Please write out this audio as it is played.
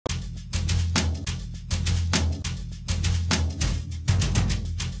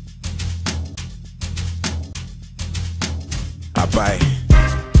bite.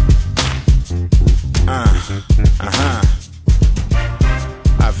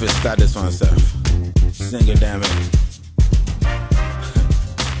 I feel start this one myself. Sing it, damn it.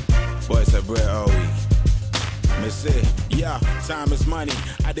 Boys are bread all week. Missy, yeah, time is money.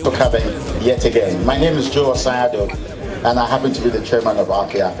 For coming yet again. My name is Joe Ansah, and I happen to be the chairman of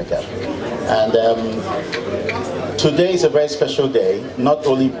Arc Africa. And today is a very special day, not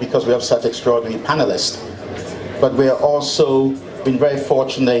only because we have such extraordinary panelists, but we are also been very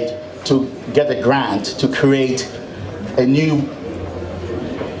fortunate to get a grant to create a new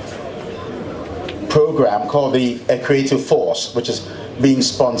program called the Creative Force, which is being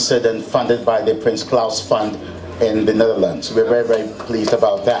sponsored and funded by the Prince Claus Fund in the Netherlands. We're very, very pleased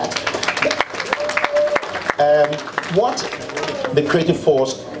about that. What the Creative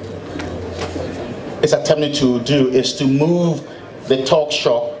Force is attempting to do is to move the talk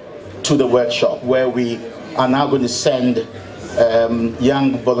shop to the workshop, where we are now going to send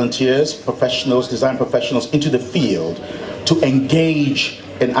young volunteers, professionals, design professionals into the field to engage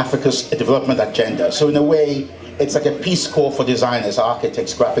in Africa's development agenda. So in a way, it's like a Peace Corps for designers,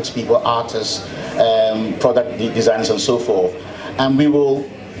 architects, graphics people, artists, product designers, and so forth. And we will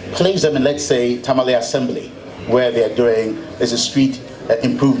place them in, let's say, Tamale Assembly, where they're doing, there's a street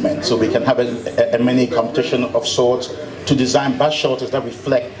improvement. So we can have a mini competition of sorts to design bus shelters that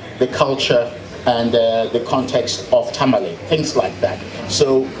reflect the culture and the context of Tamale, things like that.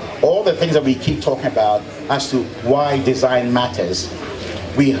 So all the things that we keep talking about as to why design matters,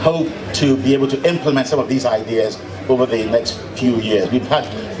 we hope to be able to implement some of these ideas over the next few years. We've had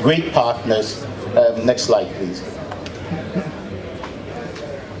great partners. Next slide, please.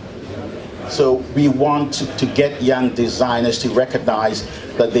 So we want to get young designers to recognize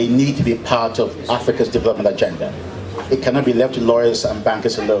that they need to be part of Africa's development agenda. It cannot be left to lawyers and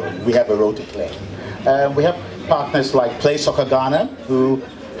bankers alone. We have a role to play. We have partners like Play Soccer Ghana, who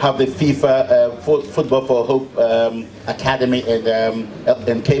have the FIFA Football for Hope Academy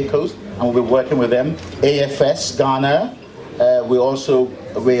in Cape Coast, and we'll be working with them. AFS Ghana,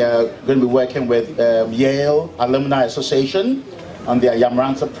 we are going to be working with Yale Alumni Association on their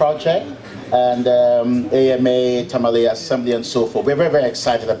Yamranta project, and AMA, Tamale Assembly, and so forth. We're very, very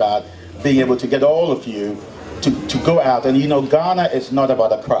excited about being able to get all of you to go out. And you know, Ghana is not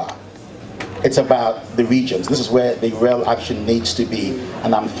about Accra. It's about the regions. This is where the real action needs to be.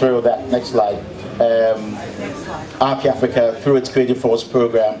 And I'm thrilled that, next slide, Arc Africa, through its Creative Force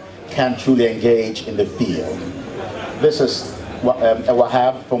program, can truly engage in the field. This is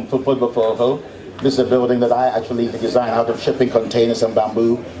Wahab from Football for Hope. This is a building that I actually designed out of shipping containers and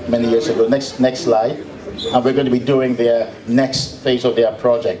bamboo many years ago. Next slide. And we're going to be doing their next phase of their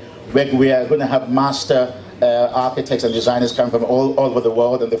project. We are going to have master architects and designers come from all over the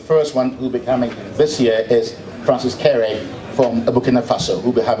world, and the first one who will be coming this year is Francis Kere from Burkina Faso,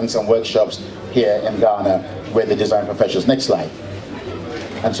 who will be having some workshops here in Ghana with the design professionals. Next slide.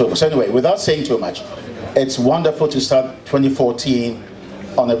 And so anyway, without saying too much, it's wonderful to start 2014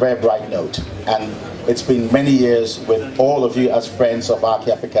 on a very bright note, and it's been many years with all of you as friends of Arc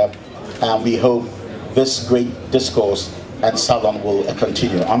Africa, and we hope this great discourse and salon will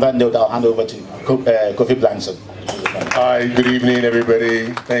continue. On that note, I'll hand over to Kofi Blanson. Hi, good evening,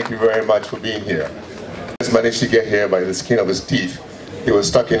 everybody. Thank you very much for being here. Just managed to get here by the skin of his teeth. He was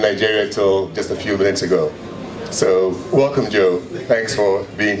stuck in Nigeria till just a few minutes ago. So, welcome, Joe. Thanks for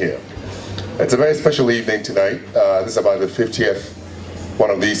being here. It's a very special evening tonight. This is about the 50th one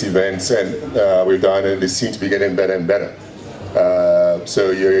of these events, and we've done, and they seem to be getting better and better.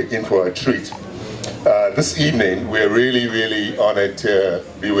 So you're in for a treat. This evening, we're really, really honored to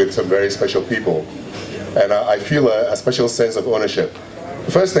be with some very special people. And I feel a special sense of ownership.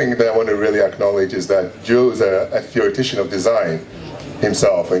 The first thing that I want to really acknowledge is that Joe is a theoretician of design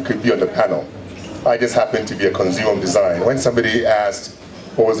himself and could be on the panel. I just happen to be a consumer of design. When somebody asked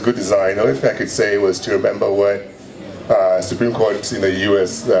what was good design, the only thing I could say was to remember what Supreme Court in the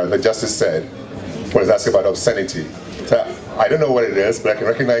US, the justice said when he was asking about obscenity. So I don't know what it is, but I can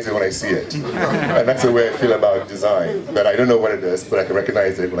recognize it when I see it. And that's the way I feel about design, that I don't know what it is, but I can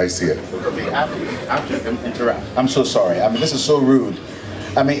recognize it when I see it. I have to interrupt. I'm so sorry. I mean, this is so rude.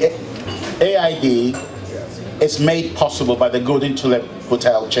 I mean, AID is made possible by the Golden Tulip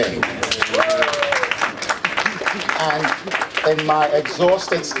Hotel chain. And in my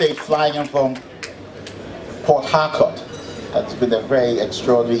exhausted state flying in from Port Harcourt, it's been a very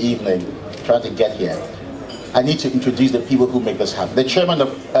extraordinary evening trying to get here. I need to introduce the people who make this happen. The chairman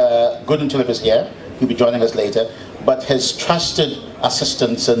of Golden Tulip is here. He'll be joining us later. But his trusted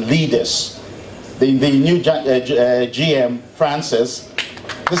assistants and leaders, the new GM, Francis,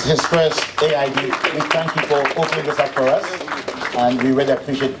 this is his first AID. We thank you for opening this up for us. and we really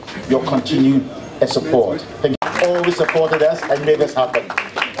appreciate your continued support. Thank you. Always supported us and made us happen.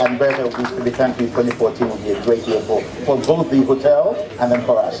 And Beartrice, we thank you. 2014 will be a great year for both the hotel and then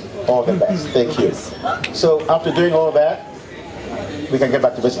for us. All the best. Thank you. So after doing all that, we can get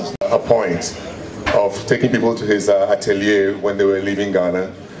back to business. A point of taking people to his atelier when they were leaving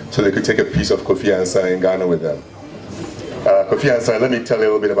Ghana, so they could take a piece of Kofi Ansah in Ghana with them. Kofi Ansah, let me tell you a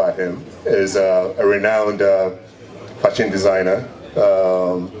little bit about him, is a renowned fashion designer,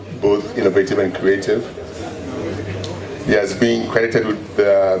 both innovative and creative. He has been credited with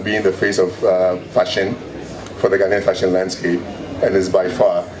being the face of fashion for the Ghanaian fashion landscape, and is by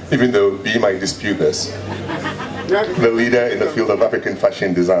far, even though B might dispute this, the leader in the field of African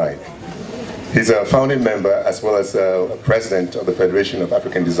fashion design. He's a founding member as well as a president of the Federation of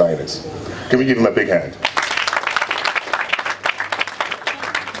African Designers. Can we give him a big hand?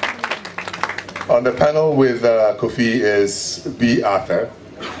 On the panel with Kofi is B. Arthur.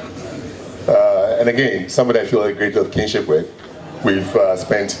 And again, somebody I feel a great deal of kinship with. We've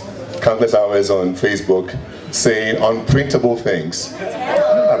spent countless hours on Facebook saying unprintable things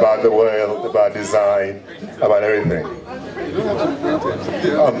about the world, about design, about everything.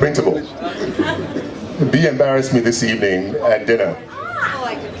 Unprintable. B embarrassed me this evening at dinner,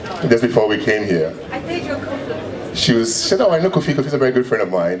 just before we came here. She said, oh, I know Kofi. Kofi's a very good friend of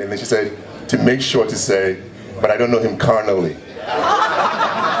mine. And then she said, to make sure to say, but I don't know him carnally.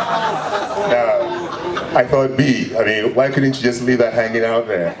 Now, I thought, B, I mean, why couldn't you just leave that hanging out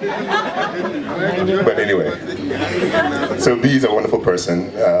there? But anyway, so B is a wonderful person,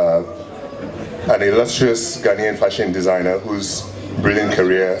 an illustrious Ghanaian fashion designer whose brilliant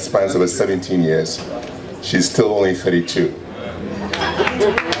career spans over 17 years. She's still only 32.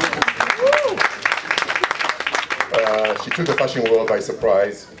 She took the fashion world by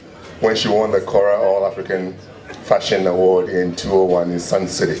surprise when she won the Cora All-African Fashion Award in 2001 in Sun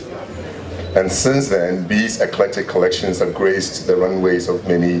City. And since then, B's eclectic collections have graced the runways of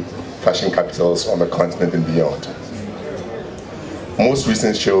many fashion capitals on the continent and beyond. Most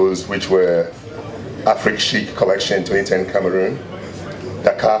recent shows, which were Afrique Chic Collection 2010 Cameroon,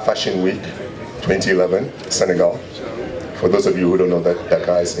 Dakar Fashion Week 2011 Senegal. For those of you who don't know that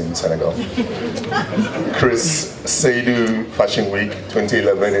Dakar is in Senegal. Chris Seydu Fashion Week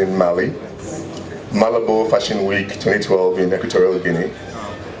 2011 in Mali. Malabo Fashion Week 2012 in Equatorial Guinea.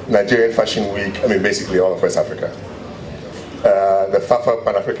 Nigerian Fashion Week, I mean basically all of West Africa. The Fafa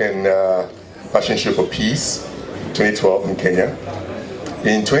Pan-African Fashion Show for Peace 2012 in Kenya.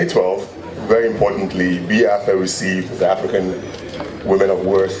 In 2012, very importantly, B. Arthur received the African Women of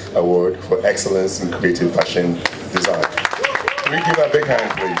Worth Award for Excellence in Creative Fashion Design. Can we give a big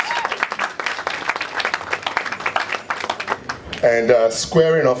hand, please? And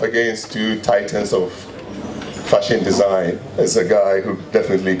squaring off against two titans of fashion design is a guy who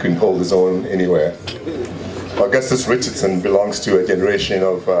definitely can hold his own anywhere. Augustus Richardson belongs to a generation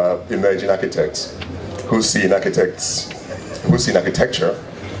of emerging architects who see in architecture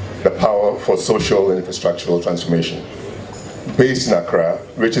the power for social and infrastructural transformation. Based in Accra,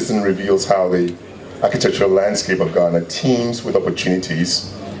 Richardson reveals how the architectural landscape of Ghana teems with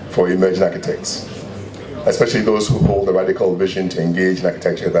opportunities for emerging architects, especially those who hold a radical vision to engage in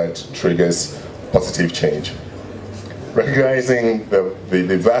architecture that triggers positive change. Recognizing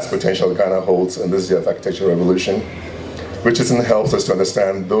the vast potential Ghana holds in this year of architectural revolution, Richardson helps us to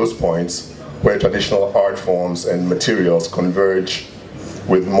understand those points where traditional art forms and materials converge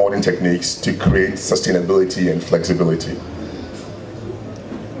with modern techniques to create sustainability and flexibility.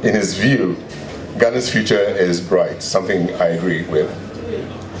 In his view, Ghana's future is bright, something I agree with,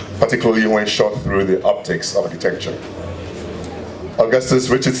 particularly when shot through the optics of architecture. Augustus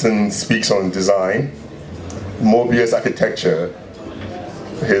Richardson speaks on design, Mobius Architecture,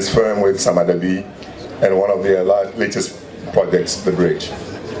 his firm with Samadabi, and one of their latest projects, The Bridge.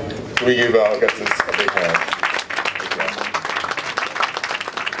 Can we give Augustus a big hand?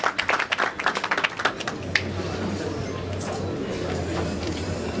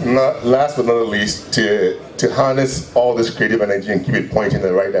 Last but not least, to harness all this creative energy and keep it pointing in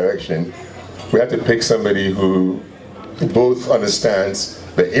the right direction, we have to pick somebody who both understands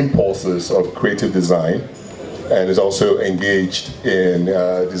the impulses of creative design and is also engaged in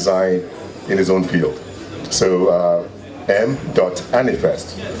design in his own field. So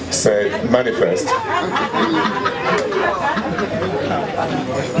M.anifest said, manifest.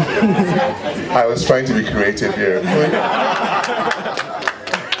 I was trying to be creative here.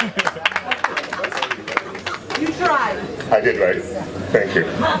 You tried. I did, right? Thank you.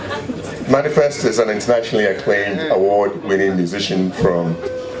 M.anifest is an internationally acclaimed award-winning musician from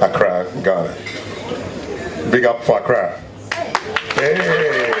Accra, Ghana. Big up for Accra. Hey,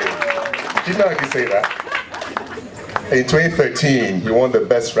 you know I can say that. In 2013, he won the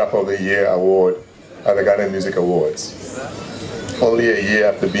Best Rapper of the Year award at the Ghana Music Awards. Only a year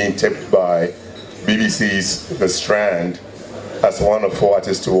after being tipped by BBC's The Strand as one of 4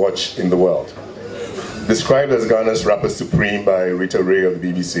 artists to watch in the world. Described as Ghana's rapper supreme by Rita Ray of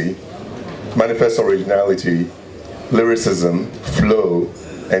the BBC, M.anifest's originality, lyricism, flow,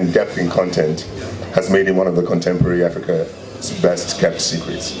 and depth in content has made him one of the contemporary Africa's best kept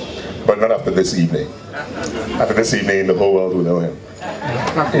secrets. But not after this evening. After this evening, the whole world will know him.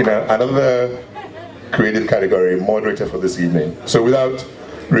 You know, another creative category, moderator for this evening. So without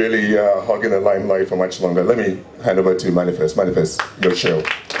really hogging the limelight for much longer, let me hand over to M.anifest. M.anifest, your show.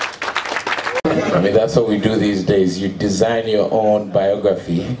 I mean, that's what we do these days. You design your own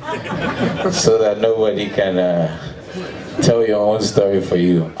biography so that nobody can tell your own story for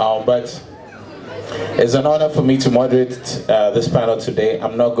you. But it's an honor for me to moderate this panel today.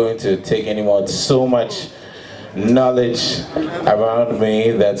 I'm not going to take any more. So much knowledge around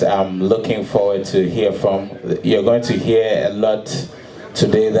me that I'm looking forward to hear from. You're going to hear a lot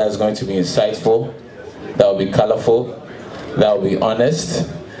today that's going to be insightful, that will be colorful, that will be honest,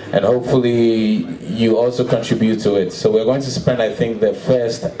 and hopefully you also contribute to it. So we're going to spend, I think, the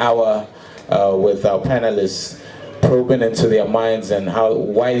first hour with our panelists probing into their minds and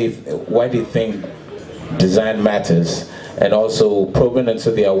why they think design matters, and also probing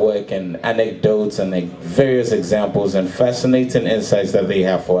into their work and anecdotes and various examples and fascinating insights that they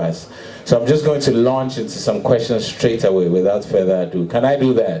have for us. So I'm just going to launch into some questions straight away without further ado. Can I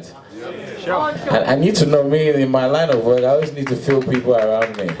do that? Sure. I need to know me in my line of work. I always need to feel people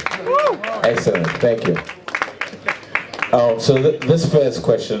around me. Excellent, thank you. So this first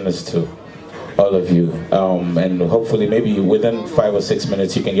question is to all of you, and hopefully maybe within 5 or 6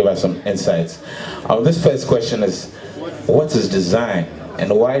 minutes you can give us some insights. This first question is, what is design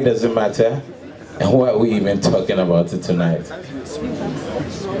and why does it matter, and why are we even talking about it tonight?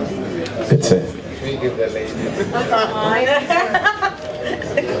 That's it.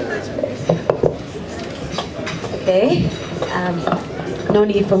 Okay, no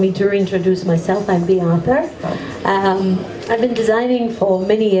need for me to reintroduce myself. I'm Beartrice. I've been designing for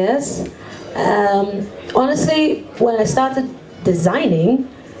many years. Honestly, when I started designing,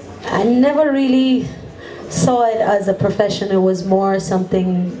 I never really saw it as a profession. It was more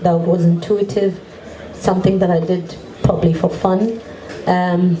something that was intuitive, something that I did probably for fun.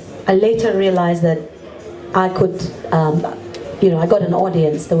 I later realized that I could, I got an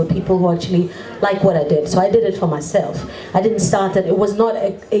audience. There were people who actually liked what I did, so I did it for myself. I didn't start it. It was not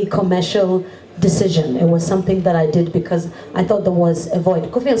a commercial decision. It was something that I did because I thought there was a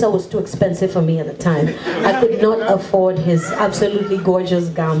void. Kofi Ansah was too expensive for me at the time. I could not afford his absolutely gorgeous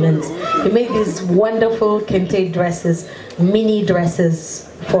garments. He made these wonderful kente dresses, mini dresses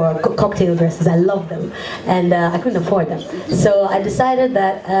for cocktail dresses. I love them, and I couldn't afford them. So I decided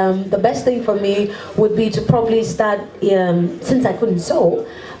that the best thing for me would be to probably start, since I couldn't sew,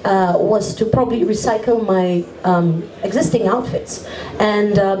 was to probably recycle my existing outfits.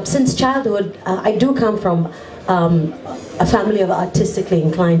 And since childhood, I do come from a family of artistically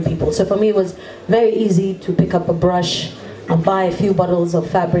inclined people. So for me, it was very easy to pick up a brush, buy a few bottles of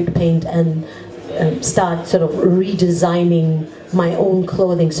fabric paint, and start sort of redesigning my own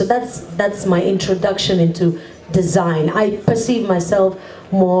clothing. So that's my introduction into design. I perceive myself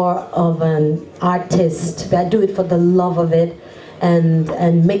more of an artist. I do it for the love of it,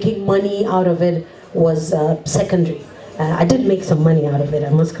 and making money out of it was secondary. I did make some money out of it, I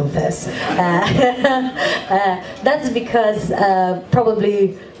must confess. That's because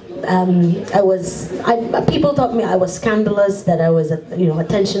probably people thought me I was scandalous, that I was a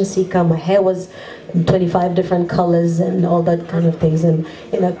attention seeker. My hair was 25 different colors and all that kind of things. And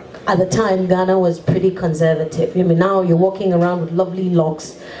at the time, Ghana was pretty conservative. I mean, now you're walking around with lovely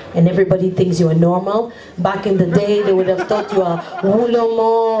locks and everybody thinks you are normal. Back in the day, they would have thought you are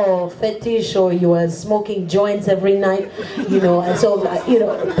wulomo or fetish, or you were smoking joints every night, and so,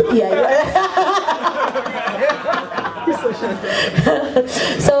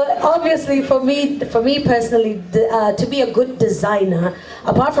 So obviously for me personally, to be a good designer,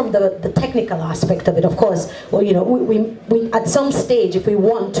 apart from the technical aspect of it, of course, well, we at some stage, if we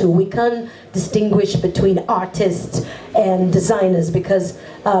want to, we can distinguish between artists and designers, because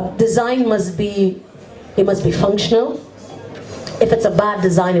design must be functional. If it's a bad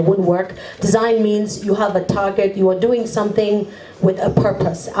design, it wouldn't work. Design means you have a target, you are doing something with a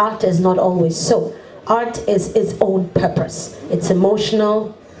purpose. Art is not always so. Art is its own purpose. It's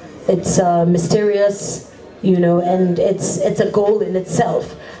emotional, it's mysterious, and it's a goal in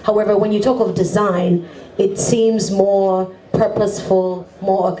itself. However, when you talk of design, it seems more purposeful,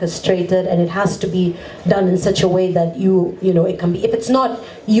 more orchestrated, and it has to be done in such a way that it can be, if it's not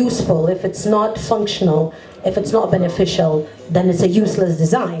useful, if it's not functional, if it's not beneficial, then it's a useless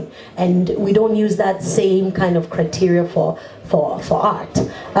design. And we don't use that same kind of criteria for art.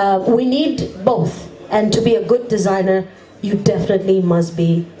 We need both. And to be a good designer, you definitely must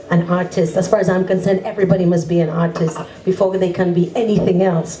be an artist. As far as I'm concerned, everybody must be an artist before they can be anything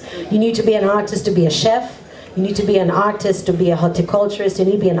else. You need to be an artist to be a chef. You need to be an artist to be a horticulturist. You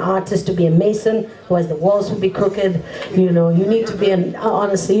need to be an artist to be a mason, otherwise the walls will be crooked. You need to be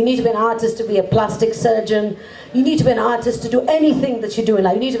honestly, you need to be an artist to be a plastic surgeon. You need to be an artist to do anything that you do in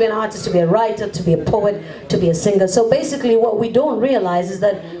life. You need to be an artist to be a writer, to be a poet, to be a singer. So basically what we don't realize is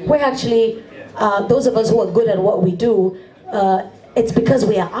that we're actually, those of us who are good at what we do, it's because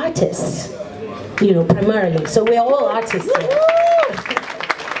we are artists, primarily. So we are all artists here.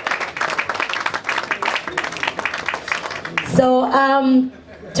 So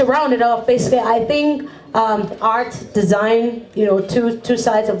to round it off, basically, I think art, design, two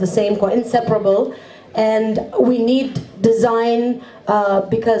sides of the same coin, inseparable. And we need design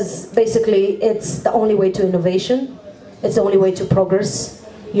because basically it's the only way to innovation. It's the only way to progress.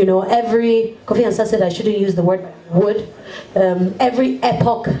 Kofi Ansah said I shouldn't use the word wood. Every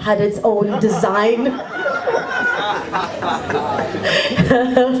epoch had its own design.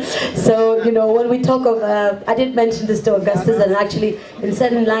 So, when we talk of, I did mention this to Augustus, and actually in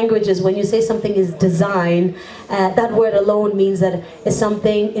certain languages, when you say something is design, that word alone means that it's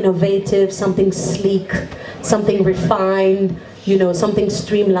something innovative, something sleek, something refined, something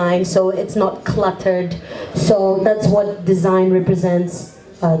streamlined, so it's not cluttered. So that's what design represents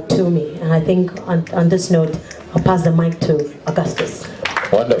to me. And I think on this note, I'll pass the mic to Augustus.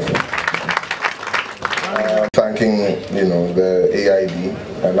 Wonderful. Thanking, the AID,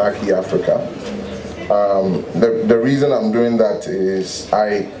 Anarchy Africa. The reason I'm doing that is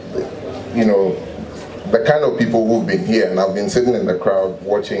the kind of people who've been here, and I've been sitting in the crowd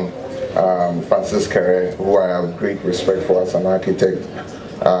watching Francis Kere, who I have great respect for as an architect,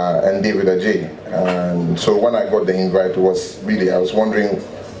 and David Ajay. And so when I got the invite, I was wondering,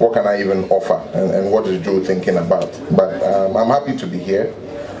 what can I even offer, and what is Joe thinking about? But I'm happy to be here.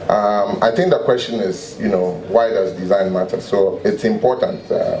 I think the question is, why does design matter? So it's important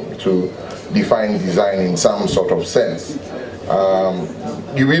to define design in some sort of sense.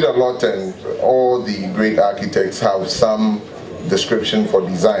 You read a lot, and all the great architects have some description for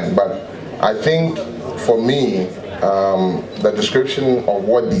design, but I think for me, the description of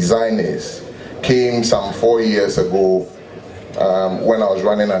what design is came some 4 years ago when I was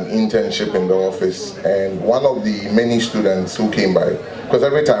running an internship in the office, and one of the many students who came by, because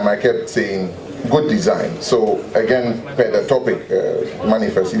every time I kept saying good design. So again, per the topic,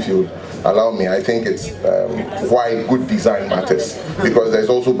 manifest, if you allow me, I think it's why good design matters, because there's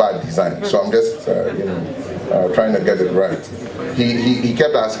also bad design. So I'm just trying to get it right. He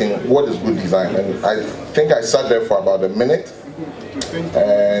kept asking, what is good design? And I think I sat there for about a minute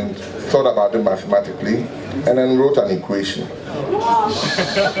and thought about it mathematically, and then wrote an equation.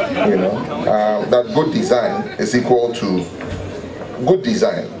 That good design is equal to good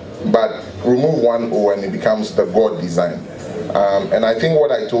design, but remove one O and it becomes the God design. And I think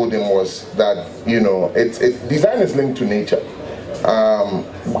what I told him was that design is linked to nature.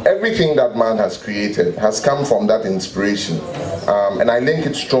 Everything that man has created has come from that inspiration, and I link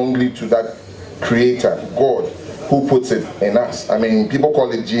it strongly to that creator, God, who puts it in us. I mean, people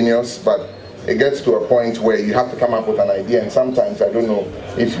call it genius, but it gets to a point where you have to come up with an idea, and sometimes, I don't know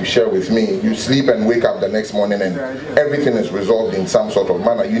if you share with me, you sleep and wake up the next morning and everything is resolved in some sort of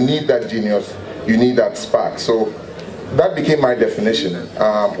manner. You need that genius, you need that spark. So that became my definition,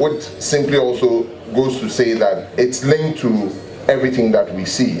 which simply also goes to say that it's linked to everything that we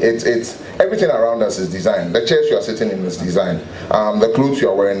see. It's everything around us is designed. The chairs you are sitting in is designed. The clothes you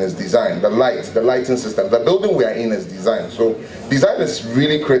are wearing is designed. The lights, the lighting system, the building we are in is designed. So design is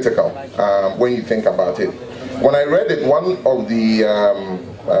really critical when you think about it. When I read it, one of the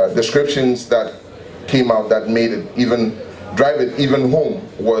descriptions that came out that made it drive it even home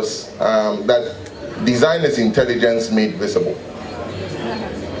was that design is intelligence made visible.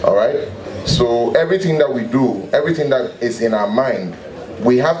 All right? So everything that we do, everything that is in our mind,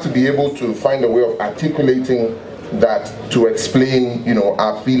 we have to be able to find a way of articulating that to explain,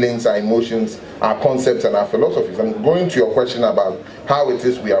 our feelings, our emotions, our concepts, and our philosophies. And going to your question about how it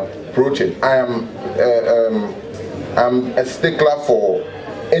is we approach it, I'm a stickler for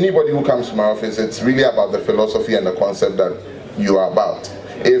anybody who comes to my office. It's really about the philosophy and the concept that you are about.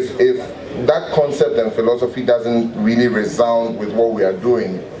 If that concept and philosophy doesn't really resound with what we are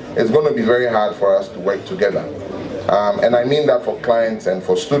doing, it's going to be very hard for us to work together. And I mean that for clients and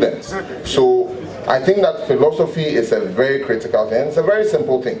for students. So I think that philosophy is a very critical thing. It's a very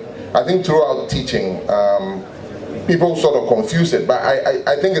simple thing. I think throughout teaching, people sort of confuse it, but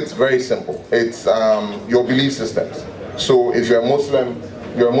I think it's very simple. It's your belief systems. So if you're a Muslim,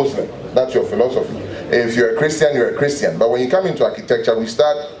 you're a Muslim. That's your philosophy. If you're a Christian, you're a Christian. But when you come into architecture, we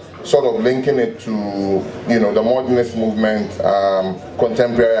start sort of linking it to, you know, the modernist movement,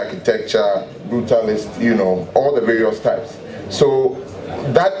 contemporary architecture, brutalist, you know, all the various types. So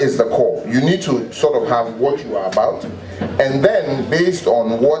that is the core. You need to sort of have what you are about, and then based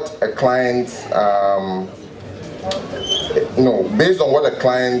on what a client's, based on what a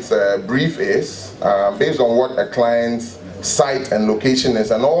client's brief is, based on what a client's site and location is,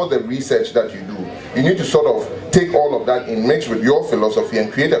 and all the research that you do, you need to sort of take all of that in, mix with your philosophy,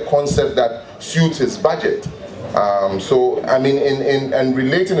 and create a concept that suits his budget. So, I mean, and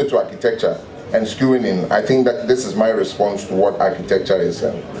relating it to architecture and skewing in, I think that this is my response to what architecture is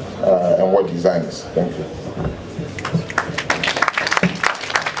and what design is. Thank you.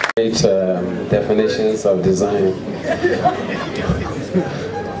 Definitions of design.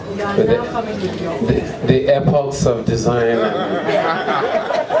 The epochs of design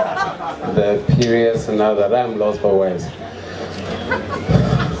and the periods and all that. I'm lost for words.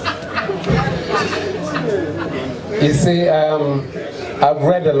 You see, I've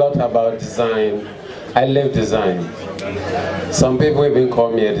read a lot about design. I live design. Some people even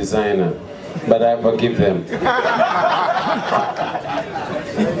call me a designer, but I forgive them.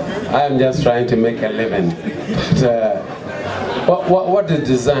 I'm just trying to make a living. But, what is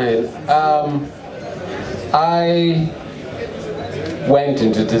design? I went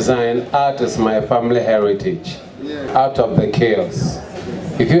into design. Art is my family heritage. Out of the chaos.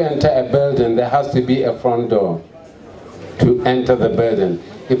 If you enter a building, there has to be a front door to enter the building.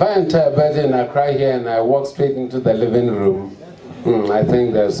 If I enter a building, I cry here and I walk straight into the living room, I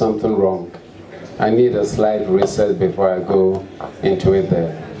think there's something wrong. I need a slight reset before I go into it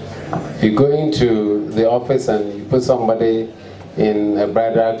there. If you go into the office and you put somebody in a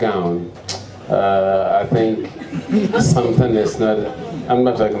bridal gown, I think something is not, I'm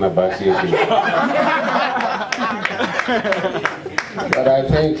not talking about you. But I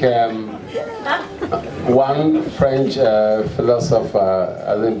think one French philosopher,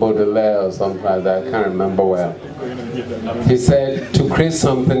 I think Baudelaire or something like that, I can't remember well, he said, to create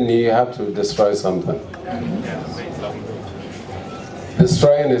something new, you have to destroy something.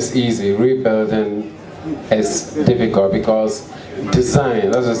 Destroying is easy, rebuilding is difficult, because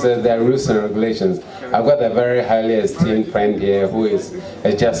design, as I said, there are rules and regulations. I've got a very highly esteemed friend here who is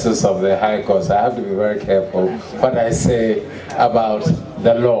a justice of the High Court, so I have to be very careful what I say about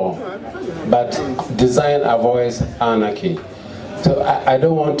the law. But design avoids anarchy. So I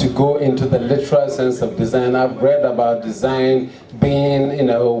don't want to go into the literal sense of design. I've read about design being, you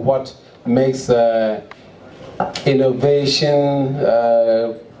know, what makes innovation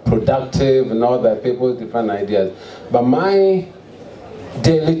productive and all that, people with different ideas. But my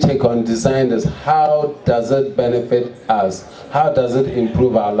daily take on design is, how does it benefit us? How does it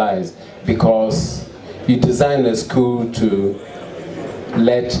improve our lives? Because you design a school to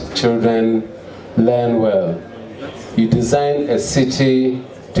let children learn well. You design a city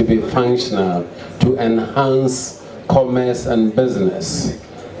to be functional, to enhance commerce and business.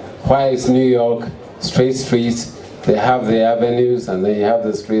 Why is New York straight streets? They have the avenues, and then you have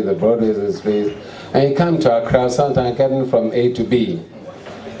the street, the Broadways and the streets. And you come to Accra, sometimes getting from A to B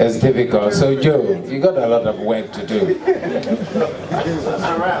is difficult. So Joe, you got a lot of work to do.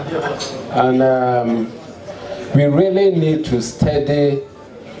 And we really need to study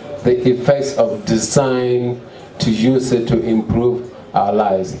the effects of design, to use it to improve our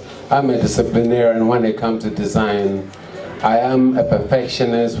lives. I'm a disciplinarian when it comes to design. I am a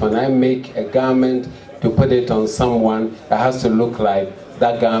perfectionist. When I make a garment to put it on someone, it has to look like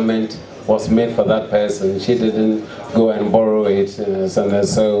that garment was made for that person. She didn't go and borrow it.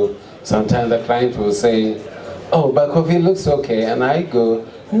 So sometimes the client will say, oh, but Kofi looks okay. And I go,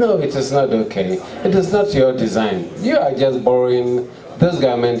 no, it is not okay. It is not your design. You are just borrowing this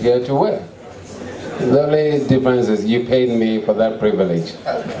garment here to wear. The only difference is you paid me for that privilege.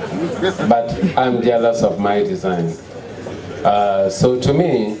 But I'm jealous of my design. So to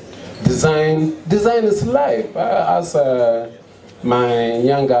me, design is life. As my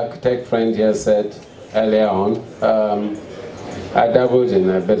young architect friend here said earlier on, I dabbled in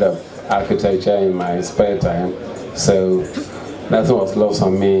a bit of architecture in my spare time, so nothing was lost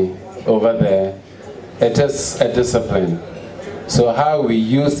on me over there. It is a discipline. So how we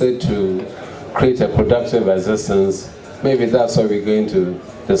use it to create a productive existence, maybe that's what we're going to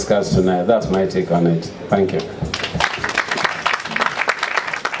discuss tonight. That's my take on it. Thank you.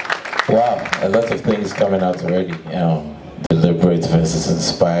 a lot of things coming out already. Deliberate versus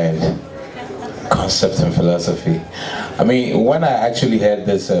inspired, concept and philosophy. I mean, when I actually heard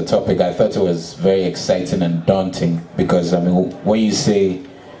this topic, I thought it was very exciting and daunting, because I mean, when you say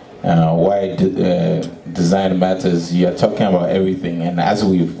why design matters, you're talking about everything. And as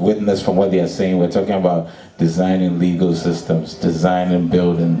we've witnessed from what they are saying, we're talking about designing legal systems, designing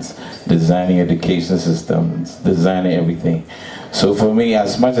buildings, designing education systems, designing everything. So for me,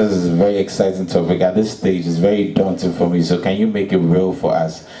 as much as it's a very exciting topic, at this stage it's very daunting for me. So can you make it real for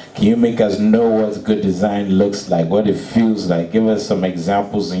us? Can you make us know what good design looks like, what it feels like? Give us some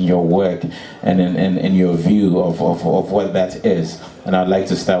examples in your work and in your view of what that is. And I'd like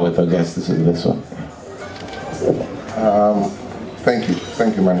to start with Augustus with this one. Thank you,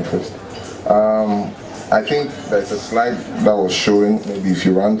 M.anifest. I think there's a slide that was showing, maybe if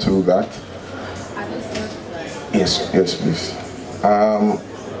you run through that. Yes, please.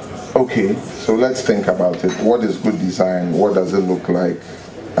 Okay, so let's think about it. What is good design? What does it look like?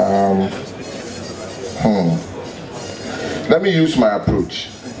 Let me use my approach.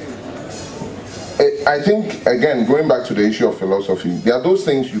 I think, again, going back to the issue of philosophy, there are those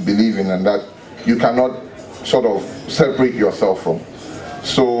things you believe in and that you cannot sort of separate yourself from.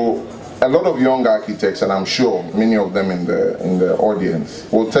 So a lot of young architects, and I'm sure many of them in the audience,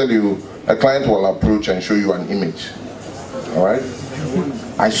 will tell you, a client will approach and show you an image. All right?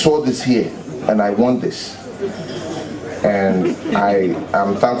 I saw this here and I want this. And I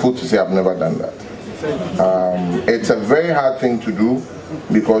am thankful to say I've never done that. It's a very hard thing to do,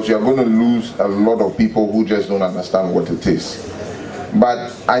 because you're going to lose a lot of people who just don't understand what it is.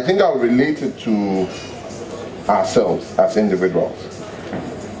 But I think I'll relate it to ourselves as individuals.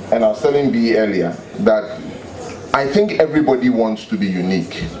 And I was telling B earlier that I think everybody wants to be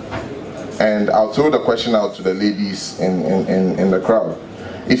unique. And I'll throw the question out to the ladies in the crowd.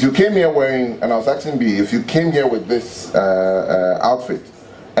 If you came here wearing, and I was asking B, if you came here with this outfit,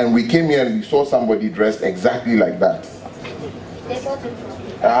 and we came here and we saw somebody dressed exactly like that.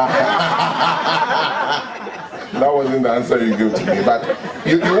 That wasn't the answer you gave to me, but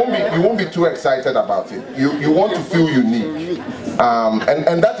you won't be too excited about it. You want to feel unique,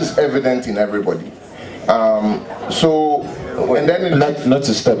 and that is evident in everybody. And then not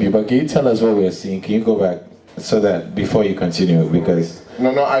to stop you, but can you tell us what we are seeing? Can you go back so that before you continue, because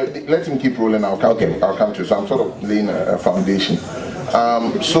no, let him keep rolling. I'll come to you. So I'm sort of laying a foundation.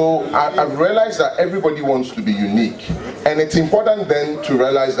 So I've realized that everybody wants to be unique, and it's important then to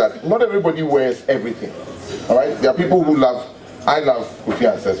realize that not everybody wears everything. All right, there are people who I love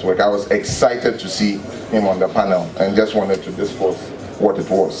Kofi Ansah's work. I was excited to see him on the panel and just wanted to discuss what it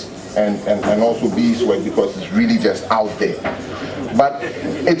was, and also B's work, because it's really just out there. But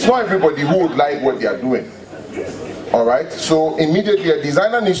it's not everybody who would like what they are doing. All right, so immediately a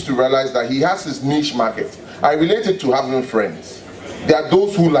designer needs to realize that he has his niche market. I relate it to having friends. There are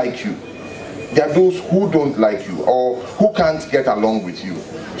those who like you. There are those who don't like you, or who can't get along with you.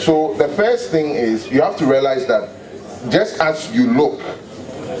 So the first thing is you have to realize that just as you look,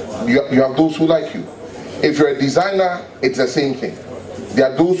 you have those who like you. If you're a designer, it's the same thing. There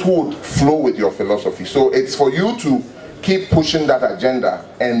are those who would flow with your philosophy. So it's for you to keep pushing that agenda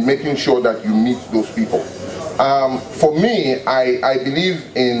and making sure that you meet those people. For me, I believe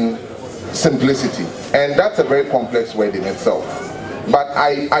in simplicity, and that's a very complex word in itself. But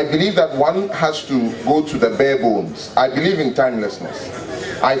I believe that one has to go to the bare bones. I believe in timelessness.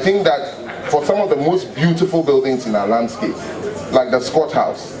 I think that for some of the most beautiful buildings in our landscape, like the Scott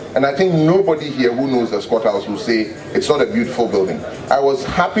House, and I think nobody here who knows the Scott House will say it's not a beautiful building. I was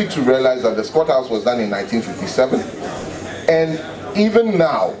happy to realize that the Scott House was done in 1957. And even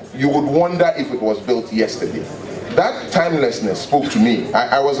now, you would wonder if it was built yesterday. That timelessness spoke to me.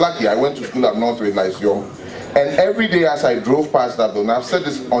 I was lucky. I went to school at North Lyceum. And every day as I drove past that building, I've said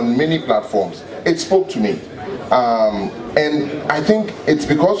this on many platforms, it spoke to me. And I think it's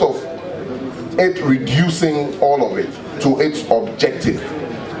because of it reducing all of it to its objective.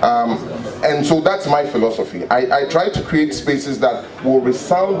 And so that's my philosophy. I try to create spaces that will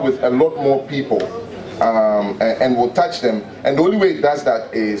resound with a lot more people and will touch them. And the only way it does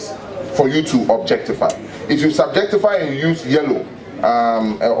that is for you to objectify. If you subjectify and you use yellow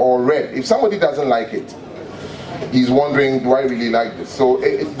or red, if somebody doesn't like it, he's wondering, do I really like this? So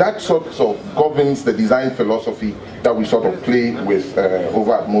that sort of governs the design philosophy that we sort of play with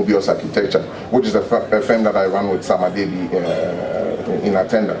over at Mobius Architecture, which is a firm that I run with Samadevi in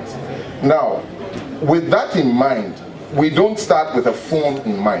attendance. Now, with that in mind, we don't start with a form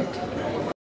in mind.